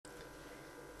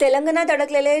तेलंगणात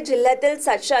अडकलेले जिल्ह्यातील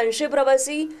 780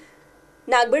 प्रवासी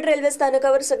नागबीड रेल्वे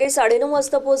स्थानकावर सकाळी 9:30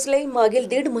 वाजता पोहोचले। मागील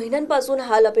 1.5 महिन्यांपासून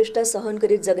हाल अपेष्टा सहन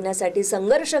करीत जगण्यासाठी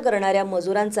संघर्ष करणाऱ्या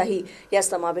मजुरांचाही या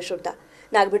समावेश होता।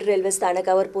 नागबीड रेल्वे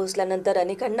स्थानकावर पोहोचल्यानंतर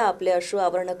अनेकांना आपले अश्रू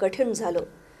आवरणं कठीण झालं।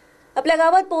 आपल्या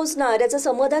गावात पोहोचणार याचं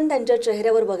समाधान त्यांच्या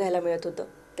चेहऱ्यावर बघायला मिळत होतं।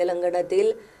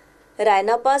 तेलंगणातील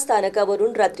रायनापा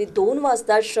स्थानकावरून रात्री 2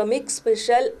 वाजता श्रमिक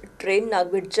स्पेशल ट्रेन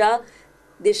नागबीडच्या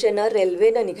दिशेनं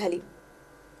रेल्वेनं निघाली।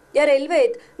 या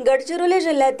रेल्वेत गडचिरोली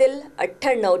जिल्ह्यातील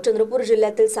 98, चंद्रपूर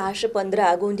जिल्ह्यातील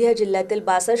 615, गोंदिया जिल्ह्यातील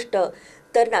 62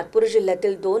 तर नागपूर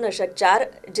जिल्ह्यातील 2 अशा 4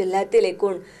 जिल्ह्यातील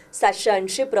एकूण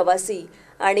 780 प्रवासी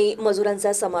आणि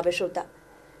मजुरांचा समावेश होता।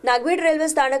 नागबीड रेल्वे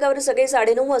स्थानकावर सकाळी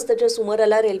 9:30 वाजताच्या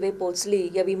सुमाराला रेल्वे पोहोचली।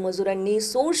 यावेळी मजुरांनी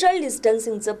सोशल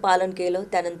डिस्टन्सिंगचं पालन केलं।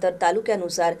 त्यानंतर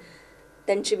तालुक्यानुसार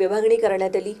त्यांची विभागणी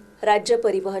करण्यात आली। राज्य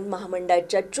परिवहन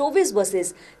महामंडळाच्या 24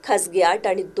 बसेस, खासगी 8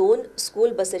 आणि 2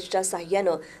 स्कूल बसेसच्या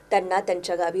सहाय्यानं त्यांना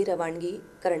त्यांच्या गावी रवानगी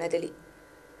करण्यात आली।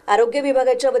 आरोग्य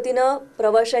विभागाच्या वतीनं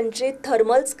प्रवाशांची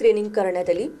थर्मल स्क्रीनिंग करण्यात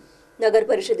आली। नगर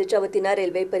परिषदेच्या वतीनं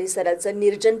रेल्वे परिसराचं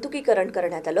निर्जंतुकीकरण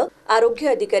करण्यात आलं। आरोग्य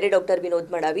अधिकारी डॉक्टर विनोद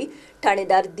मडावी,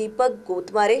 ठाणेदार दीपक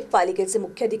गोतमारे, पालिकेचे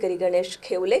मुख्याधिकारी गणेश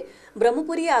खेवले,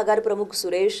 ब्रह्मपुरी आगार प्रमुख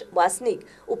सुरेश वासनिक,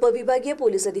 उपविभागीय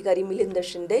पोलीस अधिकारी मिलिंद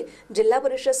शिंदे, जिल्हा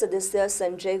परिषद सदस्य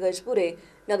संजय गजपुरे,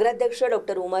 नगराध्यक्ष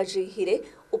डॉक्टर उमाजी हिरे,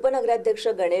 उपनगराध्यक्ष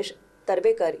गणेश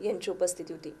तरबेकर यांची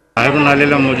उपस्थिती होती। बाहेरून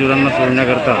आलेल्या मजुरांना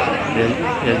सोडण्याकरता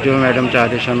एसडीओ मॅडमच्या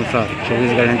आदेशानुसार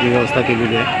 24 गाड्यांची व्यवस्था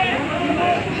केलेली आहे।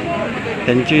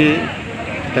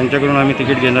 त्यांच्याकडून आम्ही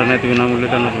तिकीट घेणार नाहीत, विनामूल्य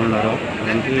त्यांना सोडणार आहोत।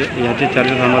 याचे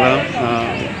चार्जेस आम्हाला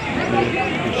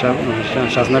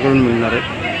शासनाकडून मिळणार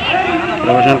आहेत।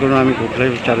 प्रवाशांकडून आम्ही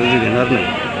कुठलाही चार्जेस घेणार नाही।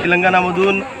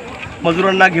 तेलंगणामधून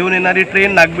मजुरांना घेऊन येणारी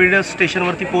ट्रेन नागबीड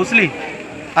स्टेशनवरती पोहोचली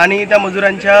आणि त्या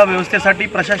मजुरांच्या व्यवस्थेसाठी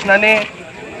प्रशासनाने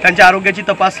त्यांच्या आरोग्याची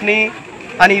तपासणी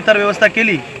आणि इतर व्यवस्था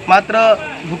केली। मात्र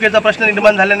भुकेचा प्रश्न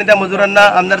निर्माण झाल्याने त्या मजुरांना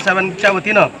आमदार साहेबांच्या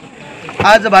वतीनं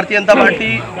आज भारतीय जनता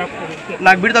पार्टी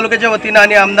नागबीड तालुक्याच्या वतीनं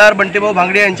आणि आमदार बंटीभाऊ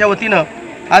भांगडे यांच्या वतीनं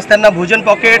आज त्यांना भोजन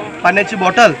पॉकेट, पाण्याची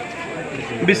बॉटल,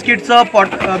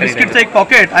 बिस्किटचं एक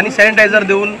पॉकेट आणि सॅनिटायझर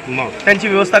देऊन त्यांची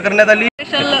व्यवस्था करण्यात आली।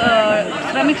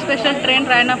 श्रमिक स्पेशल ट्रेन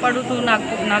रायनापाडू टू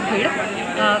नागबीड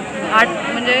 8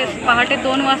 म्हणजे पहाटे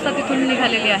 2 वाजता तिथून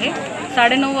निघालेली आहे।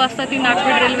 9:30 वाजता ती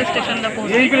नागबीड रेल्वे स्टेशनला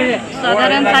पोहोचली।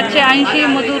 साधारण 780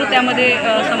 मजूर त्यामध्ये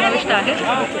समाविष्ट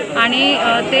आहेत आणि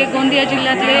ते गोंदिया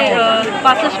जिल्ह्यातले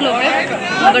 65 लोक आहेत,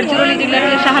 गडचिरोली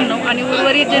जिल्ह्यातले 96 आणि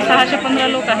उर्वरित जे 615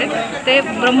 लोक आहेत ते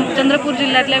चंद्रपूर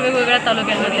जिल्ह्यातल्या वेगवेगळ्या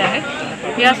तालुक्यांमधले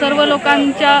आहेत। या सर्व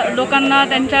लोकांना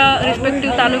त्यांच्या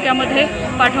रिस्पेक्टिव्ह तालुक्यामध्ये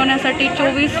पाठवण्यासाठी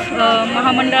 24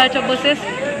 महामंडळाच्या बसेस,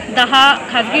 10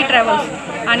 खाजगी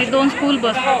ट्रॅव्हल्स आणि 2 स्कूल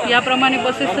बस याप्रमाणे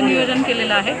बसेसचं नियोजन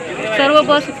केलेलं आहे। सर्व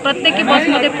प्रत्येकी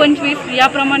बसमध्ये 25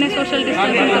 याप्रमाणे सोशल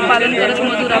डिस्टन्सिंगचं पालन करत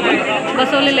मजूर आपण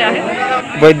बसवलेले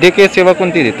आहेत। वैद्यकीय सेवा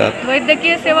कोणती देतात?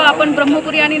 वैद्यकीय सेवा आपण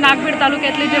ब्रह्मपुरी आणि नागबीड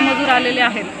तालुक्यातले जे मजूर आलेले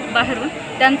आहेत बाहेरून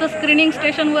त्यांचं स्क्रीनिंग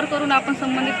स्टेशनवर करून आपण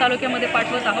संबंधित तालुक्यामध्ये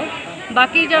पाठवत आहोत।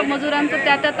 बाकी ज्या मजुरांचं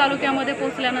त्या तालुक्यामध्ये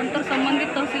पोहोचल्यानंतर संबंधित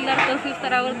तहसील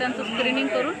स्तरावर त्यांचं स्क्रीनिंग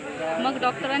करून मग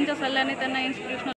डॉक्टरांच्या सल्ल्याने त्यांना इन्स्टिट्यूशनल